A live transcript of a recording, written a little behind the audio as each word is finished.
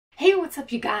Hey, what's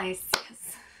up, you guys?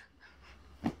 Yes.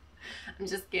 I'm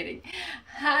just kidding.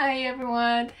 Hi,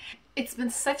 everyone. It's been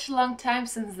such a long time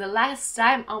since the last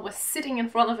time I was sitting in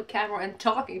front of a camera and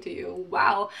talking to you.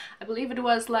 Wow, I believe it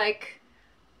was like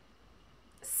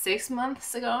 6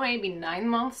 months ago, maybe 9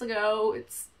 months ago.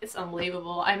 It's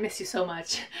unbelievable. I miss you so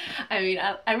much. I mean,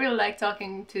 I really like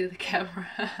talking to the camera,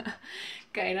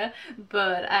 kinda,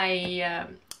 but I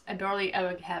barely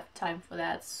ever have time for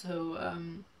that. So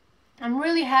I'm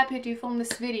really happy to film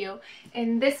this video.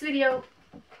 In this video,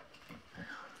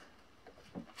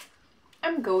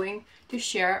 I'm going to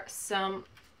share some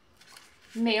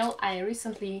mail I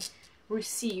recently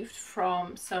received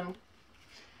from some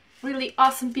really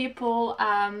awesome people.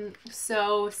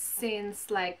 So since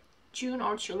like June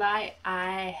or July,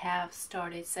 I have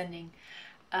started sending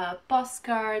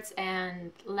postcards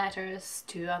and letters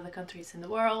to other countries in the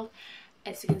world.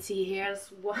 As you can see,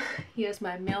 here's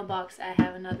my mailbox. I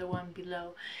have another one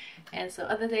below, and so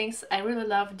other things. I really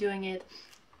love doing it,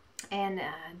 and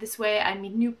this way I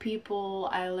meet new people.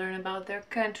 I learn about their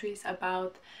countries,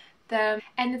 about them,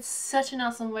 and it's such an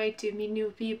awesome way to meet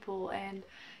new people and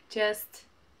just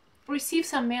receive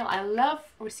some mail. I love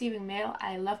receiving mail.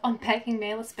 I love unpacking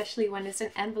mail, especially when it's in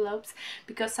envelopes,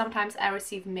 because sometimes I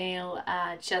receive mail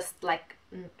just like,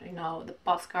 you know, the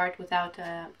postcard without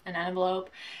an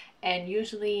envelope, and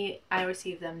usually I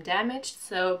receive them damaged.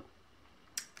 So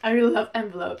I really love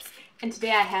envelopes, and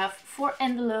today I have 4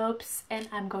 envelopes and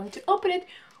I'm going to open it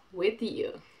with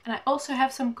you. And I also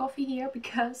have some coffee here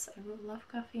because I really love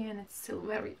coffee, and it's still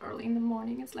very early in the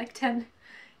morning. It's like 10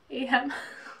 a.m.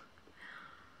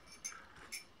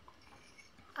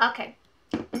 Okay,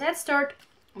 let's start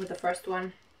with the first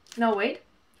one. No, wait,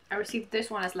 I received this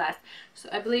one as last. So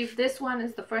I believe this one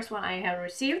is the first one I have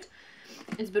received.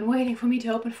 It's been waiting for me to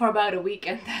open for about a week,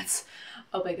 and that's,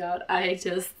 oh my god, I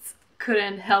just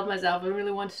couldn't help myself. I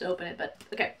really wanted to open it, but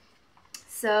okay.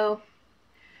 So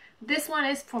this one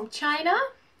is from China.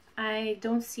 I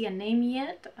don't see a name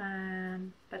yet,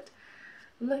 but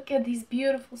look at these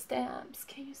beautiful stamps.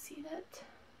 Can you see that?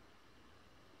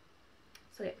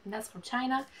 So yeah, that's from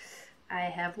China. I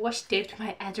have washi taped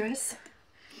my address.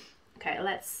 Okay,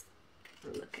 let's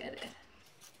look at it.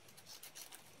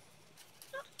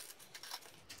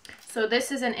 So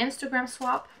this is an Instagram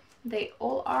swap. They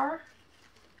all are,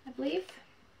 I believe.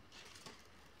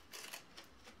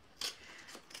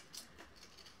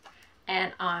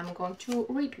 And I'm going to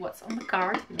read what's on the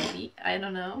card. Maybe, I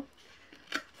don't know.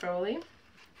 Probably.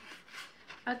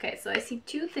 Okay, so I see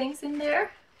 2 things in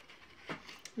there.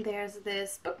 There's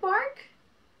this bookmark.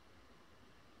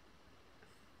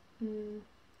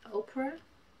 Oprah.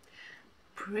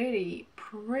 Pretty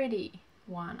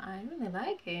one. I really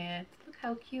like it. Look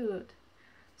how cute.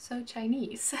 So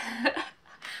Chinese.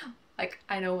 Like,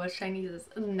 I know what Chinese is.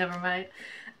 Never mind.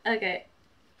 Okay,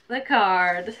 the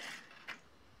card.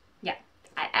 Yeah,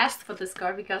 I asked for this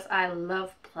card because I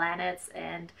love planets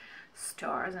and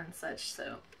stars and such,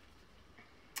 so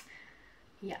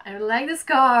yeah, I like this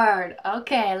card.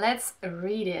 Okay, let's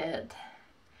read it.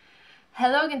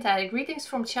 Hello, Gentile. Greetings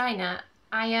from China.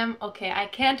 I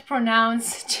can't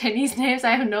pronounce Chinese names.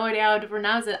 I have no idea how to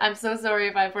pronounce it. I'm so sorry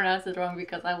if I pronounce it wrong,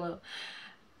 because I will.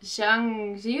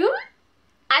 Zhangjiu?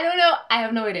 I don't know. I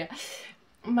have no idea.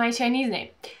 My Chinese name.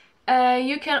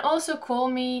 You can also call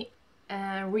me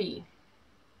Ri.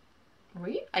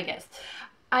 Ri, I guess.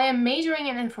 I am majoring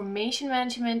in information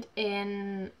management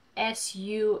in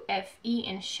SUFE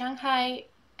in Shanghai.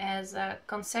 As a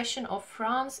concession of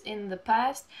France in the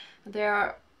past, there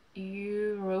are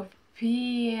European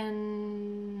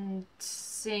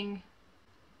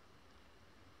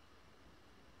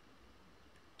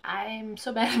I'm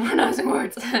so bad at pronouncing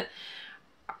words.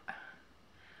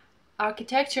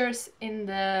 Architectures in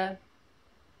the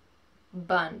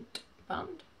Bund.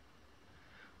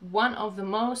 One of the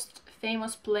most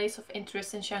famous places of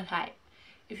interest in Shanghai.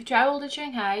 If you travel to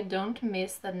Shanghai, don't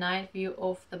miss the night view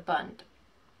of the Bund.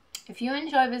 If you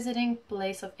enjoy visiting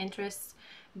place of interest,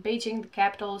 Beijing, the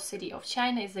capital city of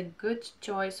China, is a good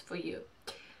choice for you.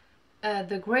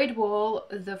 The Great Wall,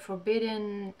 the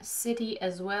Forbidden City,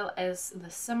 as well as the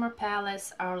Summer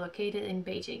Palace are located in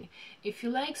Beijing. If you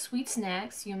like sweet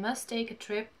snacks, you must take a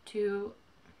trip to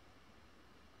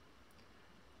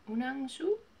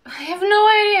Unangsu? I have no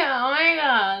idea. Oh my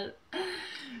god.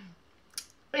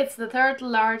 It's the 3rd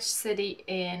largest city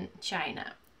in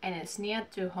China, and it's near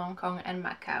to Hong Kong and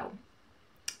Macau.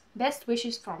 Best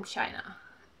wishes from China.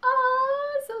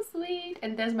 Oh, so sweet.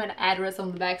 And there's my address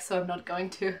on the back, so I'm not going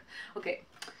to. Okay.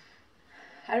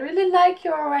 I really like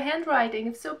your handwriting.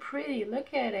 It's so pretty.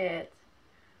 Look at it.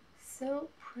 So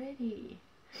pretty.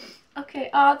 Okay,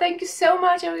 thank you so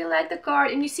much. I really like the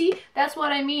card. And you see, that's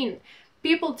what I mean.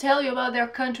 People tell you about their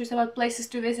countries, about places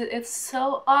to visit. It's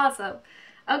so awesome.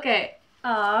 Okay,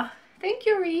 thank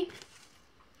you, Ree.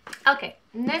 Okay,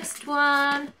 next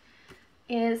one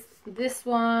is this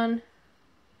one.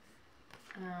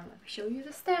 Let me show you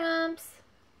the stamps.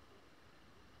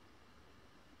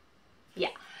 Yeah,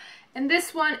 and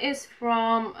this one is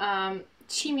from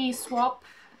Chimmy Swap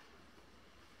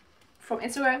from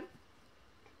Instagram.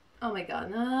 Oh my god,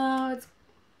 no, it's...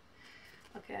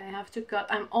 Okay, I have to cut.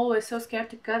 I'm always so scared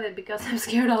to cut it because I'm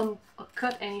scared I'll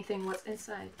cut anything what's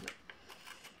inside. But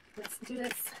let's do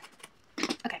this.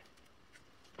 Okay.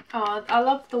 Oh, I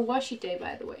love the washi tape,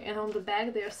 by the way. And on the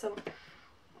back there's some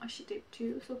washi tape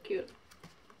too. So cute.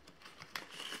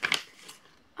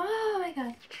 Oh my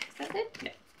god. Is that it?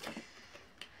 Yeah.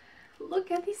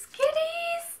 Look at these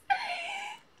kitties!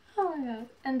 Oh my god.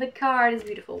 And the card is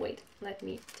beautiful. Wait, let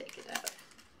me take it out.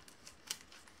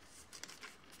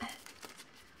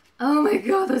 Oh my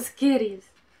god, those kitties!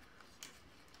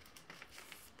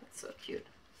 That's so cute.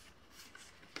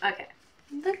 Okay.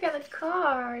 Look at the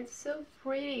card. So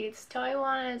pretty. It's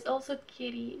Taiwan and it's also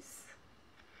kitties.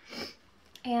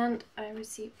 And I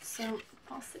received some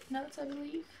post-it notes, I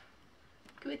believe.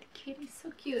 Good kitties,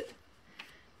 so cute.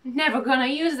 Never gonna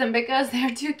use them because they're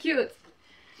too cute.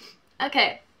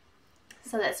 Okay,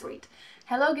 so let's read.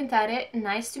 Hello Gintare,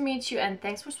 nice to meet you and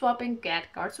thanks for swapping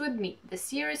cat cards with me. The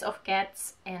series of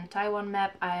cats and Taiwan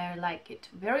map, I like it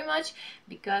very much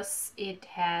because it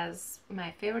has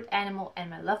my favorite animal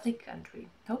and my lovely country.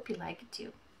 Hope you like it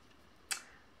too.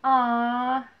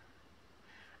 Aww.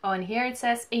 Oh, and here it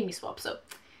says Amy Swap, so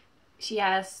she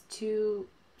has 2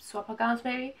 swap accounts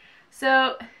maybe.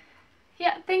 So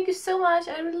yeah, thank you so much,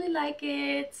 I really like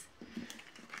it.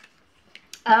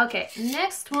 Okay,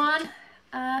 next one.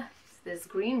 This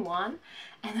green one,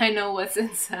 and I know what's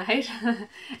inside and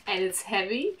it's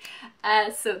heavy.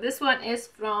 So this one is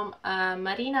from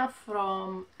Marina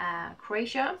from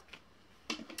Croatia.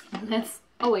 Let's...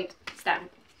 oh wait,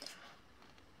 stamp.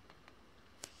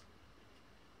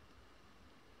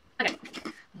 Okay,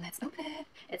 let's open it.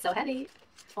 It's so heavy.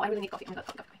 Oh, I really need coffee. Oh my god,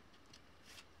 coffee.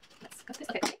 Let's cut this.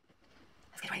 Okay, coffee.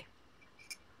 Let's get ready.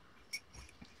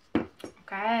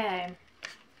 Okay.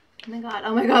 Oh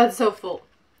my god, it's so full.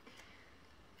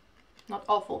 Not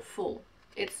awful, full.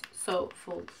 It's so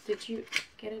full. Did you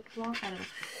get it wrong? I don't know.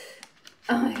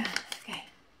 Oh my god, okay.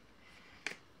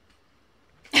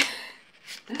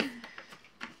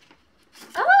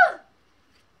 Ah!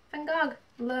 Van Gogh.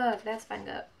 Look, that's Van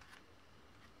Gogh.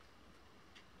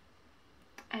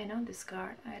 I know this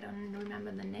card. I don't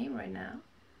remember the name right now.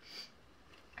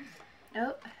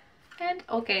 Oh, and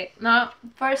okay. Now,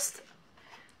 first,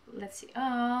 let's see.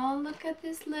 Oh, look at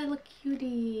this little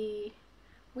cutie.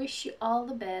 Wish you all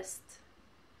the best.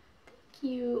 Thank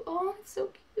you. Oh, it's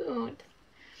so cute.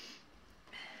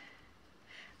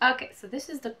 Okay, so this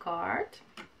is the card.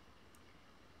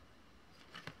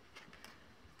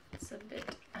 It's a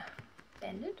bit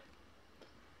bended.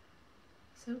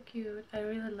 So cute. I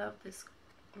really love this,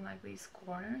 like these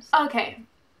corners. Okay,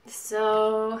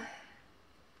 so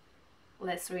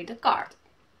let's read the card.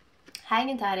 Hi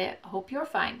Nintare, hope you're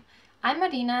fine. I'm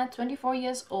Marina, 24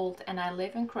 years old, and I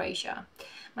live in Croatia.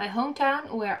 My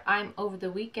hometown, where I'm over the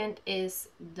weekend, is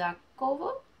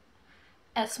Dakovo,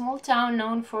 a small town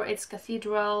known for its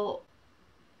cathedral.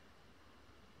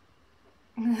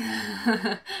 I'm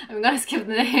gonna skip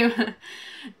the name.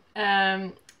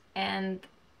 And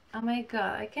oh my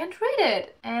god, I can't read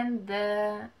it. And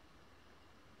the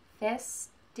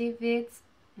festivities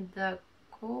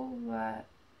Dakova.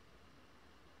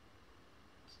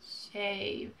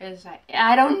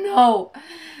 I don't know.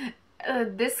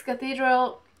 This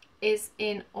cathedral is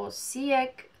in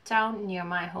Osijek town near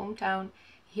my hometown.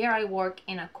 Here I work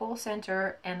in a call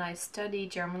center and I study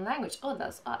German language. Oh,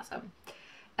 that's awesome.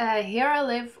 Here I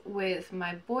live with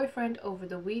my boyfriend over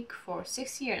the week for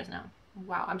 6 years now.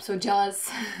 Wow, I'm so jealous.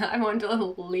 I want to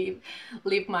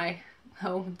leave my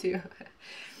home too.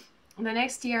 The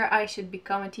next year I should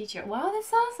become a teacher. Wow,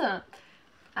 that's awesome.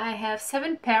 I have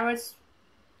 7 parrots.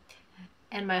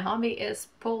 And my hobby is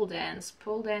pole dance.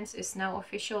 Pole dance is now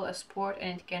official a sport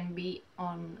and it can be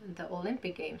on the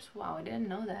Olympic Games. Wow, I didn't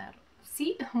know that.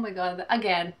 See? Oh my god,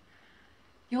 again.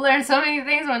 You learn so many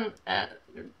things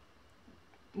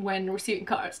when receiving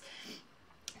cards.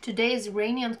 Today is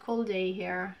rainy and cold day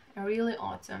here. A real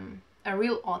autumn.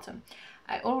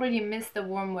 I already miss the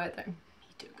warm weather. Me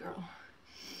too, girl.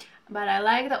 But I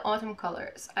like the autumn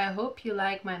colors. I hope you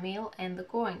like my mail and the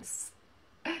coins.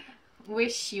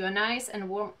 Wish you a nice and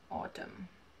warm autumn.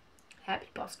 Happy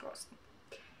post crossing.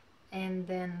 And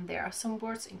then there are some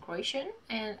words in Croatian,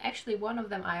 and actually one of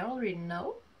them I already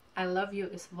know. I love you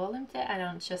is volim te. I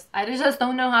just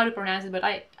don't know how to pronounce it, but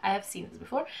I have seen this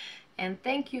before. And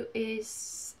thank you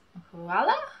is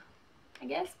hvala, I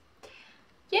guess.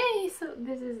 Yay! So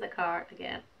this is the card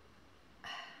again.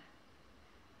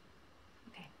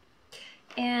 Okay.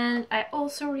 And I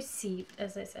also received,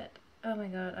 as I said, oh my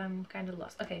god, I'm kind of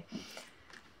lost. Okay.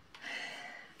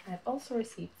 I've also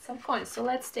received some coins, so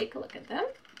let's take a look at them.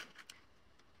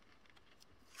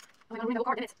 Oh my god, we have a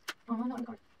card in it. Oh no, no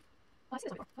card. Oh, I see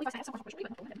this one before. Well, I have some cards for sure, but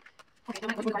not them. Okay, no,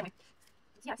 I'm going.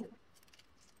 Yeah, I see it.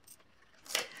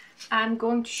 I'm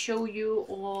going to show you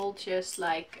all just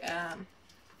like a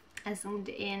zoomed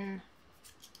in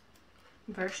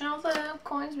version of the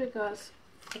coins because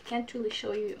I can't really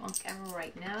show you on camera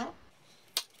right now.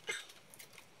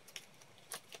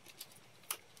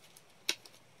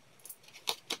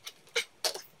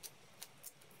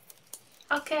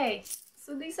 Okay,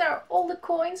 so these are all the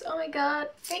coins. Oh my god,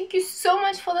 thank you so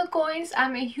much for the coins.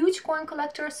 I'm a huge coin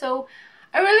collector, so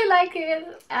I really like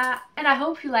it, and I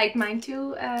hope you liked mine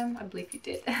too. I believe you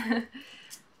did.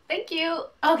 Thank you.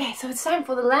 Okay, so it's time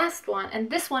for the last one, and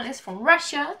this one is from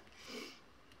Russia,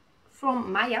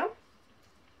 from Maya,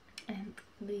 and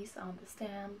these are the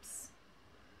stamps.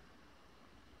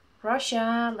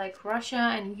 Russia, like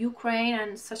Russia and Ukraine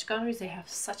and such countries, they have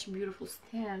such beautiful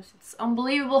stamps. It's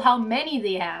unbelievable how many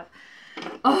they have.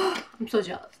 Oh, I'm so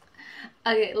jealous.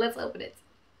 Okay, let's open it.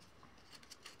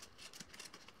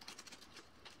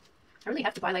 I really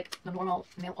have to buy like the normal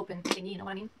nail open thingy, you know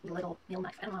what I mean? The little nail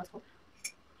knife. I don't know how it's called.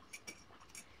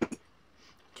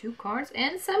 2 cards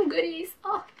and some goodies.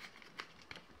 Oh.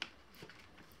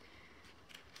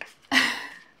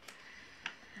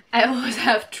 I always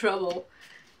have trouble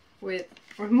with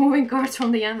removing cards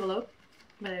from the envelope,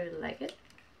 but I really like it.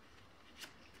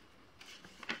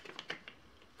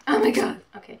 Oh my god.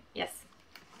 Okay, yes.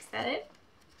 Is that it?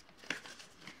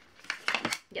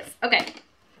 Yes, okay.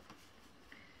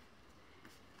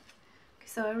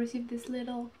 So I received this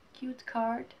little cute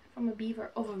card from a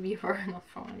beaver, not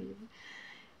from a beaver.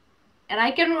 And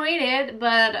I can read it,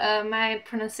 but my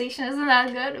pronunciation isn't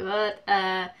that good, but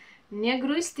ne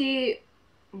grusti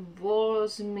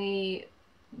возьми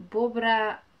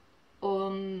bobra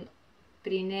on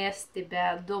prines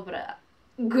tebe dobra.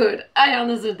 Good, I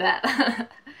understood that.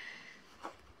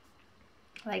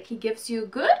 Like he gives you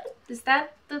good? Is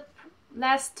that the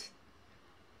last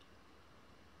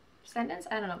sentence?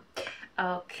 I don't know.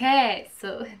 Okay,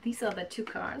 so these are the 2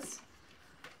 cards.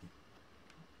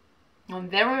 I'm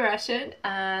very Russian,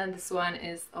 and this one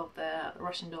is of the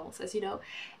Russian dolls, as you know,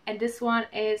 and this one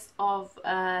is of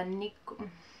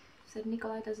is it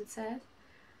Nikolai? Does it say it?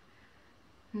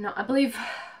 No, I believe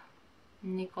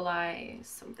Nikolai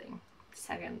something,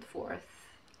 2nd, 4th.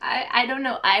 I don't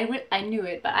know. I knew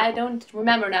it, but I don't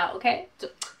remember now. Okay,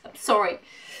 I'm sorry.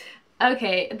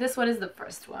 Okay, this one is the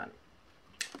first one.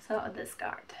 So this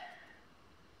card.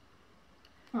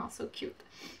 Oh, so cute.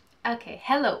 Okay,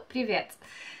 hello, привет.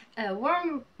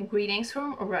 Warm greetings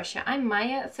from Russia. I'm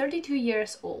Maya, 32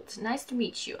 years old. Nice to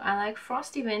meet you. I like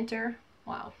frosty winter.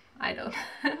 Wow, I don't.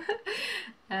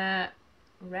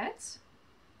 Rats?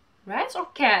 Rats or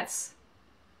cats?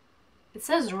 It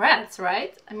says rats,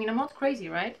 right? I mean, I'm not crazy,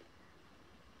 right?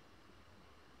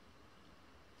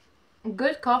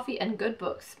 Good coffee and good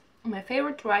books. My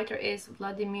favorite writer is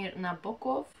Vladimir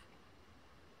Nabokov.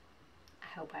 I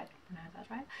hope I pronounced that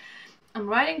right. I'm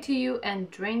writing to you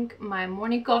and drink my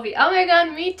morning coffee. Oh my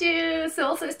god, me too,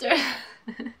 soul sister.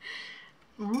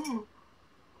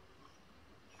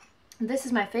 This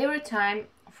is my favorite time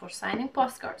for signing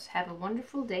postcards. Have a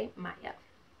wonderful day, Maya.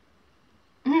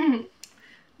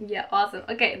 Yeah, awesome.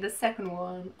 Okay, the second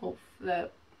one of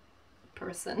the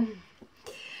person.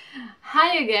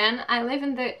 Hi again. I live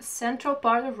in the central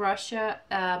part of Russia,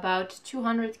 about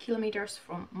 200 kilometers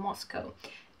from Moscow,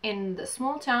 in the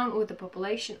small town with a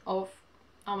population of,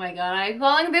 oh my god, I'm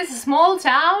calling this a small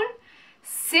town?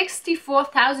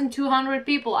 64,200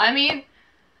 people. I mean,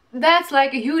 that's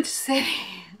like a huge city.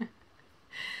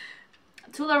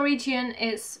 Tula region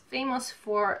is famous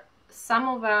for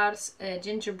samovars,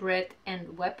 gingerbread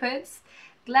and weapons.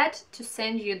 Glad to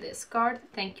send you this card.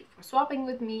 Thank you for swapping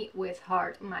with me. With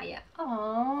heart, Maya.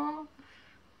 Aww.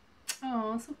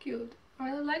 Oh, so cute. I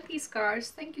really like these cards.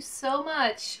 Thank you so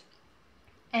much.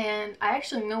 And I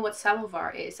actually know what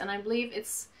samovar is, and I believe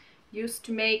it's used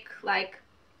to make like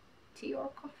tea or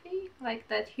coffee, like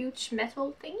that huge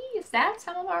metal thingy. Is that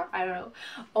samovar? I don't know.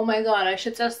 Oh my god, I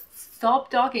should just stop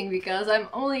talking because I'm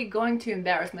only going to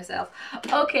embarrass myself.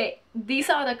 Okay, these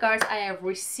are the cards I have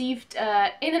received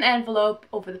in an envelope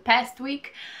over the past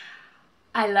week.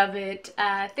 I love it.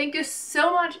 Thank you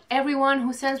so much everyone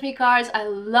who sends me cards. I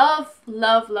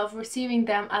love receiving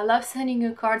them. I love sending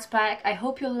you cards back. I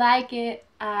hope you like it.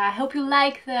 I hope you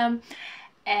like them.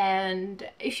 And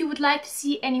if you would like to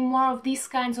see any more of these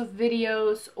kinds of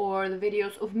videos, or the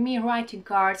videos of me writing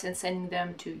cards and sending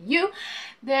them to you,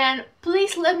 then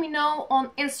please let me know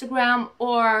on Instagram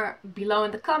or below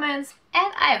in the comments,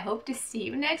 and I hope to see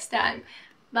you next time.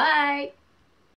 Bye!